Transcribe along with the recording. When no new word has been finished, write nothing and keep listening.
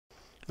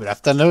Good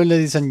afternoon,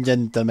 ladies and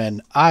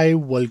gentlemen. I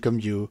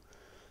welcome you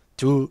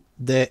to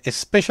the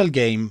special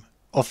game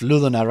of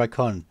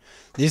LudoNarraCon.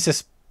 This is a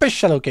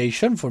special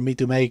occasion for me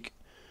to make,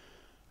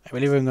 I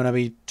believe I'm going to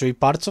be 3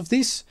 parts of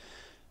this.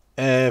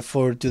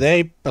 For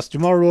today, plus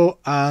tomorrow,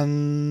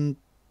 and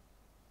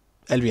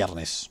el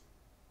viernes.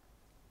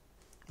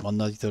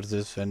 Monday,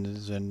 Thursday,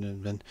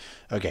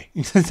 okay,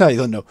 I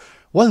don't know.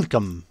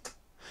 Welcome.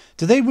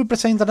 Today we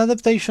present an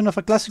adaptation of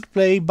a classic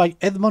play by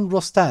Edmond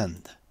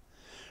Rostand.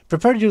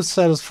 Prepare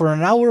yourselves for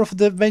an hour of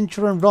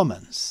adventure and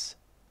romance.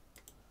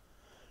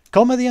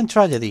 Comedy and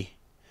tragedy.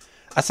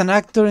 As an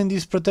actor in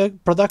this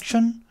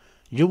production,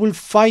 you will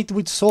fight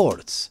with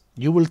swords,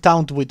 you will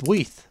taunt with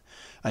wit,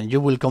 and you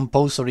will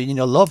compose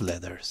original love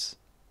letters.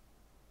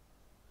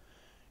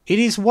 It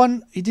is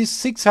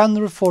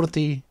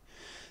 640.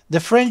 The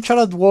French are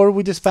at war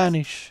with the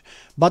Spanish,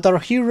 but our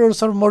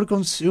heroes are more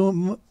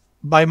consumed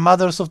by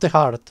matters of the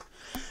heart.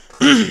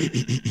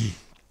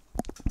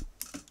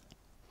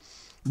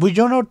 We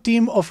join our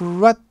team of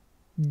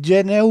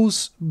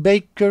Ratgeneau's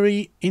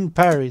Bakery in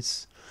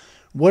Paris,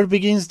 where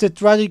begins the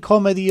tragic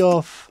comedy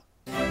of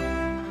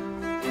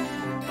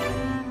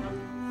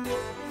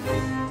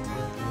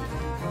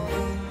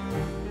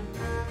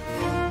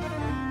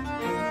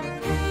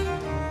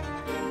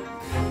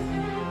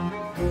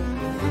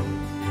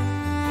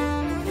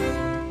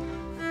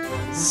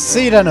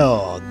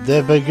Cyrano,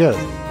 the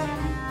Baguette.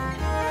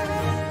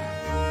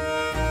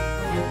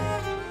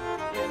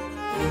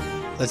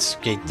 Let's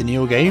get the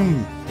new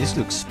game. This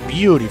looks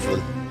beautiful.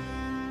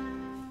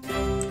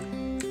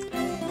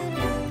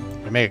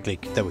 Make a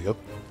click. There we go.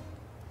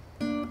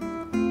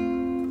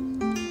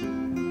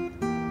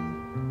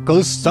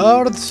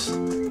 Custards,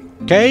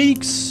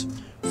 cakes,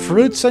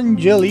 fruits and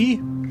jelly.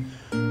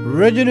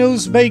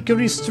 Reginault's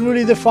Bakery is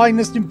truly the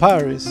finest in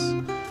Paris.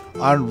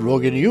 And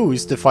Reginault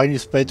is the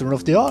finest patron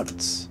of the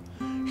arts.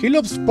 He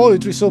loves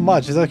poetry so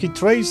much that he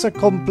trades a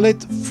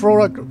couplet for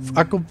a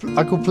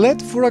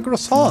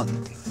croissant,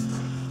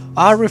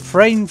 a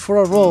refrain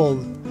for a roll,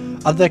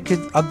 a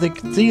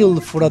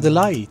dactyl for a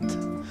delight,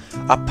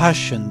 a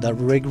passion that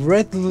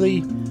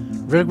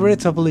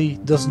regrettably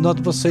does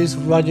not possess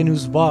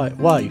Reginault's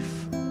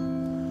wife.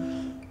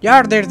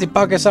 Your dirty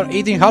pockets are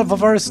eating half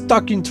of our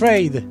stock in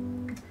trade.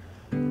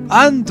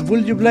 And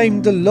will you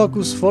blame the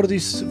locust for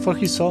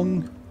his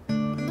song?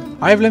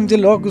 I blame the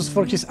locust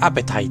for his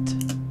appetite.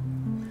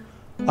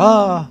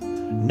 Ah,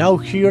 now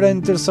here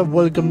enters a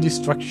welcome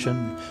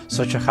distraction,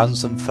 such a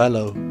handsome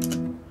fellow.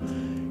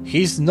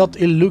 He is not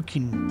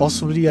ill-looking,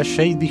 possibly a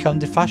shade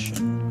behind the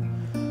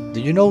fashion. Do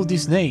you know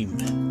this name?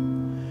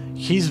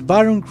 He is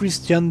Baron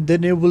Christian de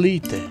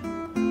Neuvillette,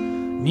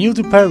 new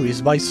to Paris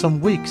by some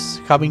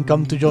weeks, having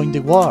come to join the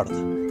guard.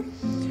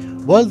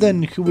 Well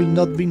then, he will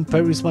not be in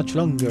Paris much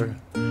longer.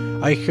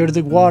 I hear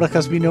the guard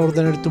has been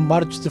ordered to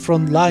march the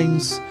front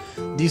lines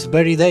this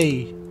very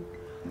day.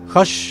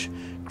 Hush!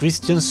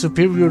 Christian's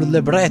superior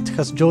Lebret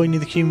has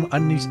joined him,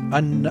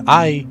 and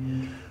I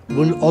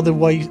will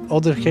otherwise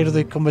overhear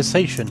the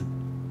conversation.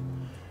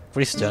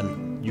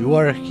 Christian, you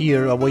are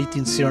here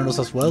awaiting Cyrano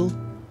as well?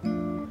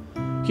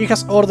 He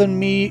has ordered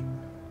me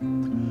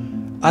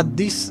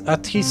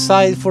at his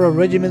side for a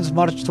regiment's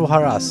march to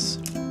harass.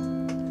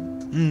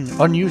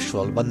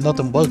 Unusual, but not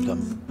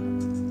unwelcome.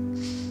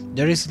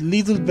 There is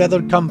little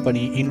better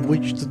company in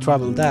which to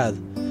travel than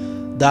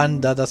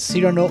that a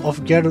Cyrano of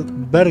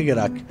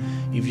Bergerac,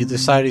 if you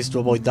desire is to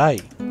avoid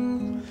dying.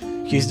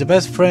 He is the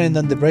best friend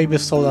and the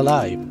bravest soul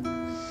alive.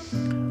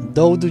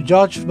 Though to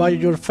judge by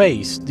your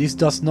face, this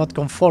does not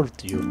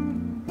comfort you.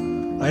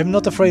 I am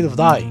not afraid of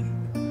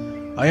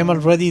dying. I am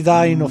already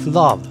dying of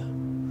love.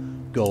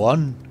 Go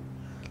on.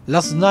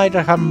 Last night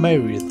I have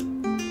married.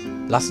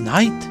 Last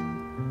night?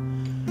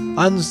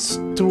 And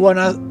to an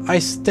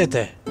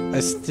aesthete.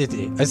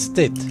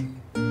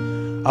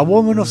 A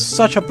woman of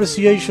such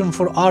appreciation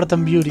for art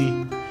and beauty.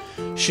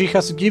 She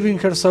has given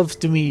herself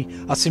to me,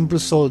 a simple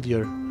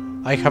soldier.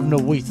 I have no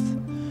wit.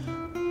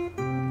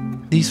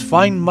 This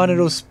fine manner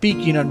of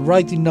speaking and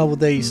writing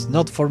nowadays,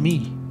 not for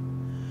me.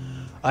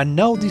 And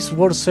now this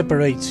war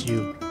separates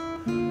you.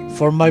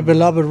 For my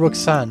beloved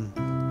Roxanne.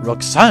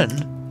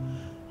 Roxanne?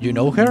 You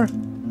know her?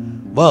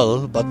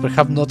 Well, but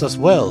perhaps not as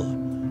well.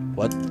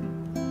 What?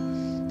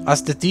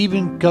 As the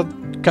thieving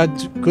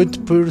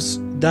good purse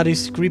that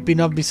is creeping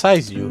up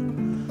beside you,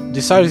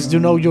 desires to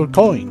know your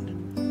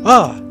coin.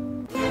 Ah!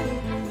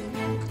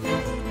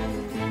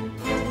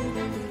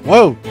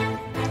 Whoa!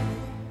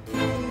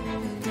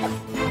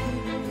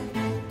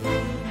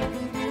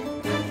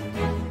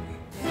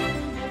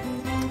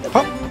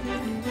 Huh.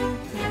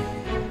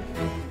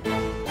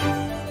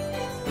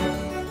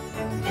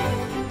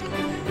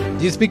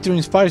 This picture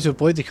inspires your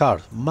poetic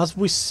heart. Must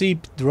we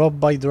sip drop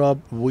by drop,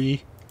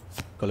 we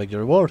collect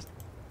your reward.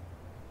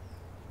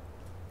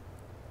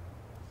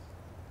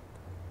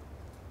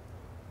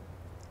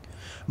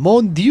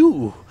 Mon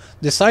Dieu!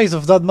 The size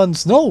of that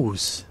man's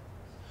nose!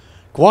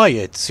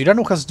 Quiet!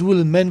 Cyrano has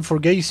dueled men for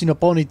gazing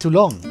upon it too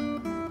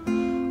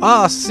long.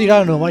 Ah,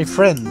 Cyrano, my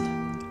friend!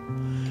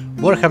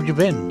 Where have you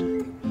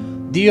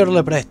been? Dear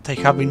Lebret, I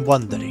have been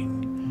wandering.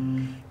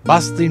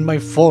 Basting my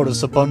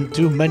force upon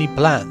too many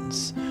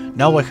plans.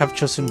 Now I have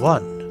chosen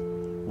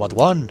one. What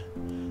one?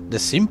 The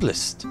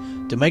simplest.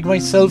 To make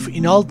myself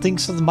in all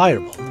things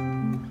admirable.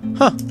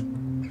 Huh.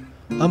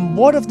 And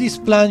what of this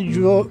plan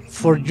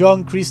for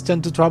young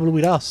Christian to travel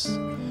with us?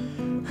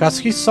 Has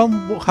he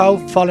somehow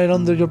fallen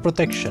under your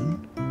protection?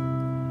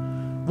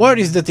 Where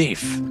is the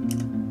thief?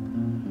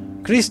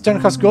 Christian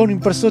has gone in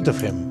pursuit of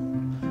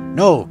him.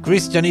 No,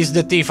 Christian is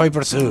the thief I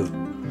pursue.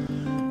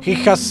 He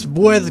has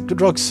wed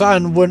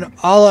Roxanne when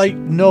all I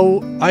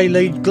know I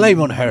laid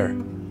claim on her.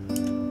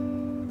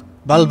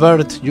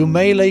 Valbert, you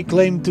may lay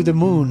claim to the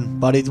moon,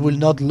 but it will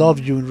not love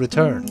you in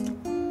return.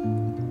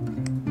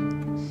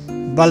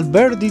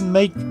 Valbert did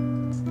make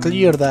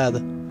clear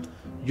that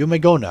you may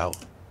go now.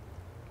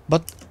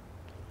 But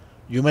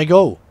you may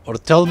go, or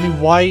tell me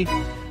why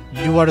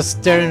you are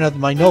staring at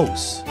my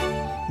nose.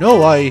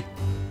 No,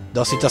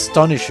 does it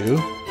astonish you?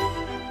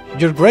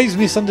 Your Grace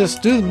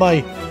misunderstood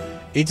my...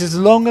 It is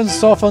long and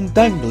soft and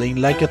tangling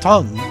like a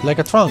trunk.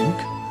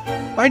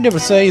 I never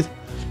said,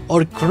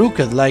 or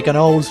crooked like an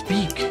owl's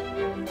beak.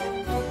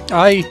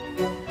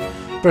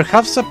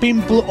 Perhaps a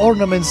pimple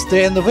ornaments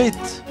the end of it.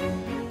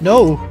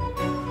 No,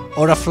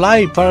 or a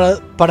fly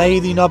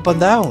parading up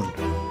and down.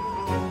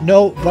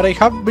 No, but I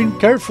have been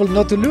careful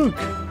not to look.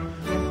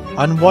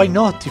 And why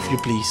not, if you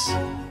please?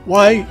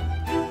 Why?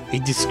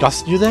 It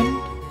disgusts you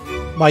then?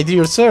 My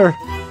dear sir,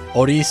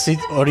 or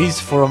is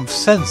from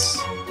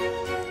sense?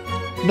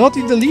 Not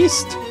in the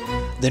least.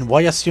 Then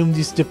why assume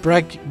this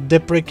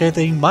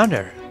deprecating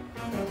manner?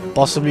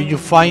 Possibly you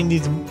find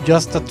it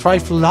just a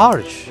trifle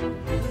large.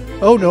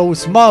 Oh no,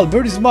 small,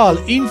 very small,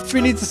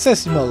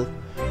 infinitesimal.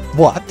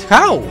 What?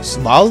 How?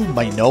 Small?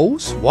 My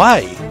nose?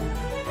 Why?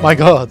 My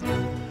God.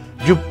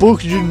 You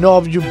poke, you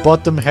knob, you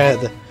bottom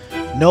head.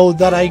 Know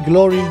that I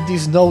glory in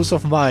this nose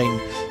of mine,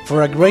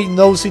 for a great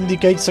nose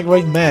indicates a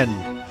great man.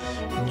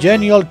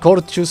 Genial,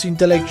 courteous,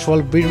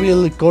 intellectual,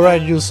 virile,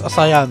 courageous as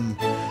I am,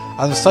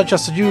 and such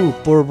as you,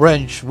 poor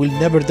wench, will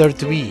never dare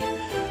to be,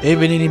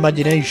 even in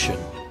imagination.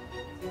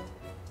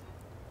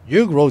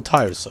 You grow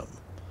tiresome.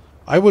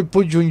 I will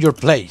put you in your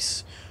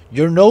place.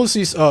 Your nose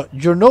is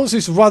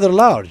rather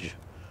large.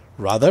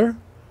 Rather?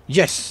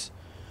 Yes.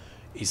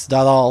 Is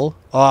that all?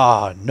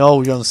 Ah,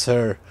 no, young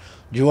sir.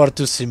 You are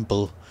too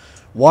simple.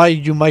 Why,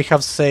 you might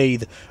have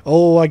said,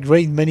 oh, a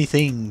great many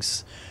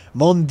things.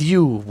 Mon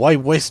Dieu, why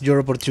waste your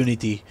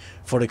opportunity?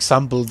 For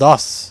example,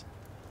 thus.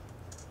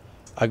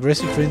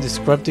 Aggressive friend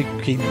descriptive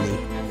keenly.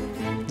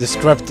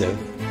 Descriptive.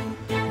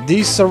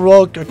 This a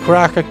rock, a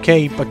crack, a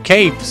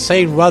cape,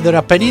 say rather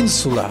a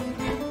peninsula.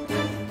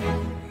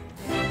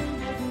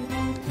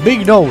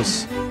 Big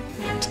nose.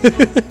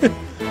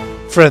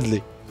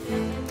 Friendly.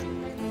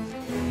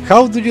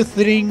 How do you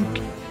think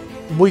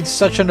with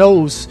such a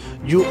nose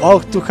you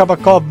ought to have a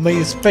cup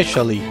made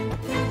specially?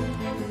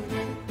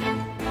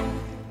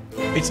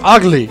 It's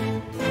ugly.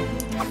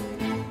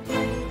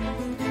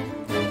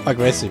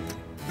 Aggressive.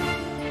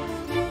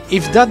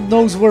 If that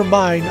nose were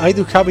mine, I'd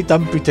have it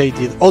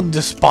amputated on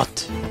the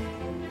spot.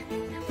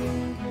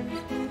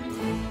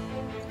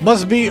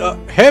 Must be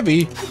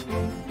heavy.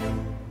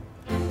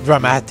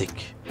 Dramatic.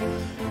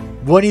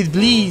 When it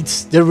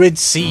bleeds, the Red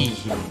Sea.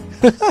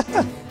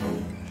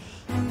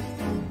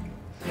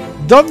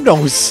 Dumb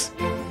nose.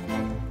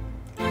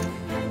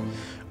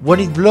 When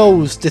it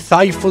blows, the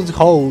typhoon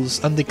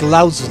howls and the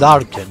clouds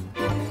darken.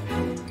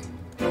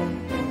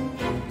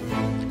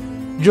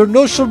 Your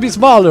nose should be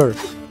smaller.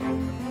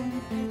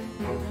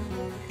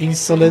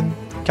 Insolent,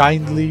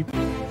 kindly,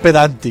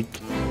 pedantic.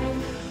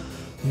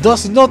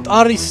 Does not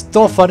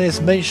Aristophanes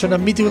mention a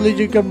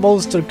mythological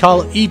monster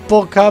called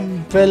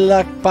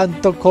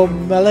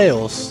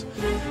Hippocampelapantocomaleos?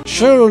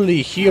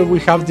 Surely here we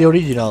have the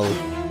original.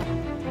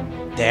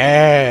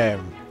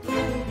 Damn.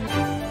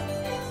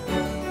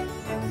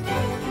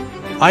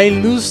 I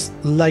loose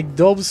like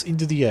doves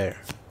into the air.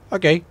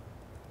 Okay.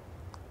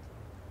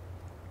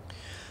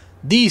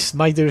 These,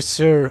 my dear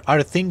sir,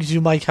 are things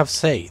you might have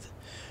said.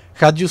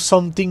 Had you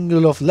some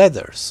tingle of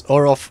leathers,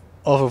 or of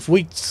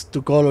wits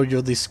to color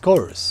your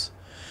discourse.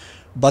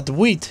 But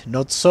wit,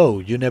 not so,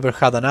 you never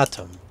had an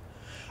atom.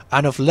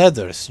 And of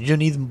leathers, you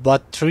need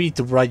but 3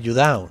 to write you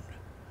down.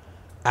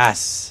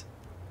 Ass.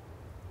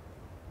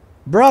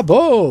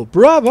 Bravo!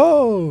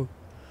 Bravo!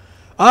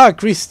 Ah,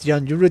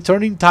 Christian, you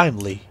return in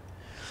timely.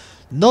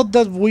 Not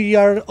that we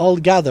are all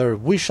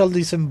gathered, we shall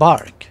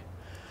disembark.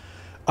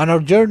 On our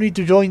journey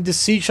to join the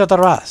siege at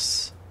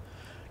Arras.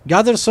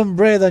 Gather some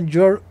bread and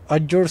your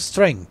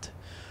strength.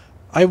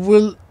 It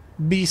will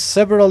be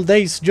several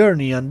days'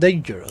 journey and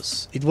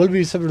dangerous.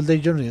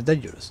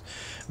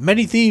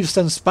 Many thieves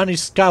and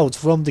Spanish scouts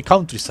from the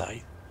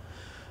countryside.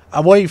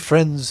 Away,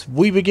 friends,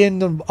 we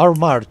begin our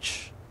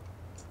march.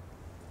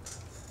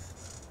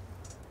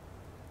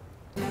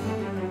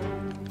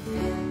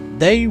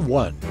 Day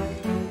 1.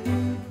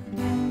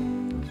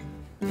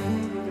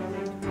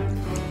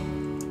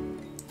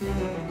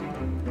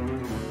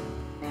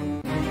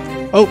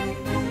 Oh!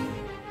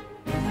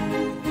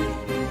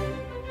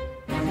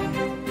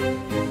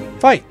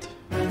 Fight!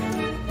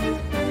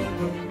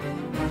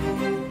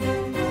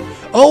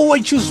 Oh,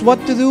 I choose what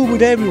to do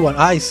with everyone.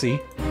 I see.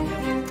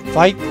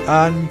 Fight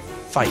and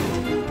fight.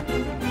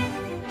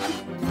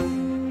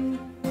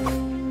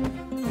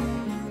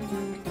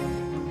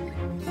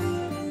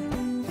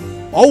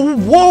 Oh,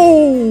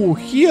 whoa!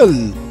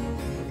 Heal!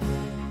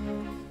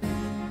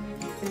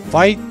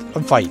 Fight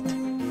and fight.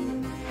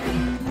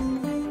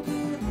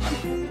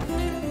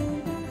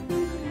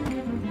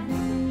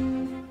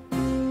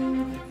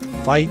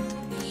 Fight,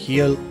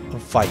 heal,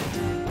 and fight.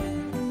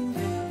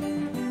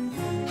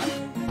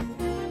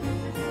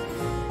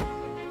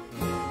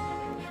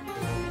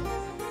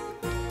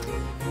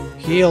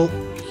 Heal,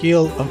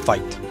 heal, and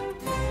fight.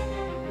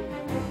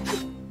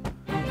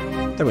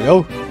 There we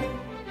go.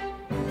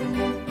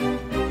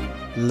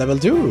 Level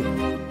 2.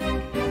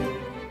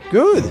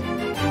 Good.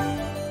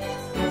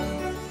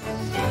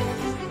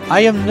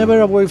 I am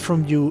never away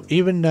from you,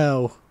 even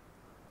now.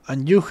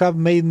 And you have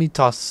made me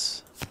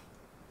toss.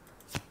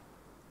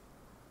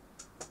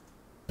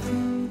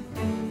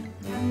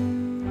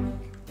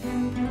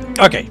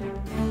 Okay.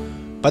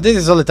 But this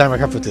is all the time I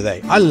have for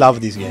today. I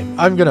love this game.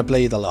 I'm gonna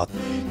play it a lot.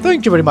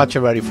 Thank you very much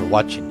everybody for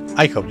watching.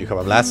 I hope you have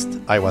a blast.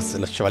 I was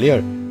the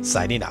Chevalier,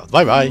 signing out.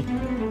 Bye bye.